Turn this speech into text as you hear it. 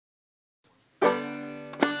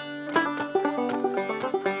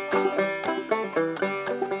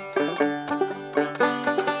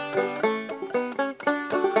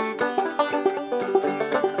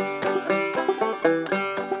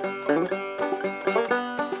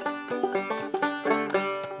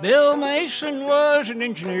Bill Mason was an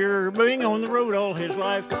engineer, being on the road all his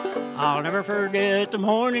life. I'll never forget the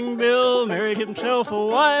morning Bill married himself a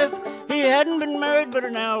wife. He hadn't been married but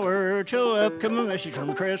an hour till up come a message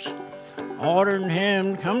from Chris, ordering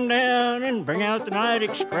him to come down and bring out the night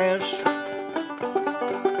express.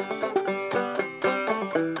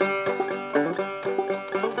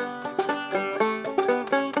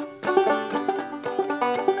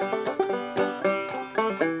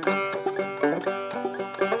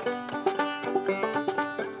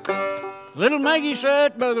 Little Maggie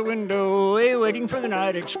sat by the window, waiting for the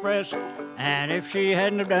night express. And if she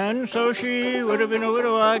hadn't have done so, she would have been a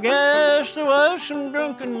widow, I guess. There was some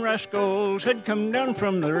drunken rascals had come down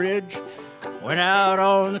from the ridge, went out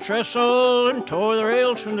on the trestle and tore the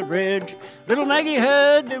rails from the bridge. Little Maggie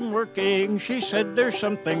had them working, she said there's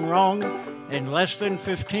something wrong. In less than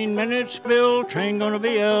 15 minutes, Bill, train gonna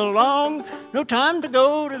be along. No time to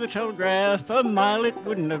go to the telegraph, a mile it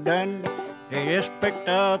wouldn't have done. He just picked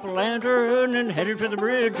up a lantern and headed for the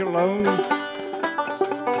bridge alone.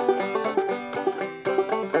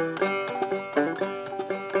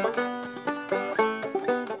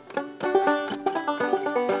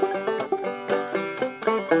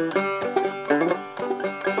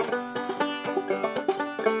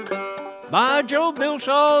 By Joe, Bill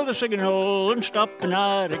saw the signal and stopped the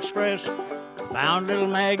night express. Found little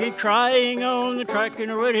Maggie crying on the track in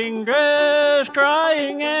her wedding dress,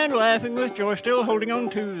 crying and laughing with joy, still holding on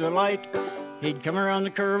to the light. He'd come around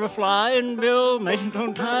the curve a-flying, Bill Mason's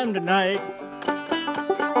on time tonight.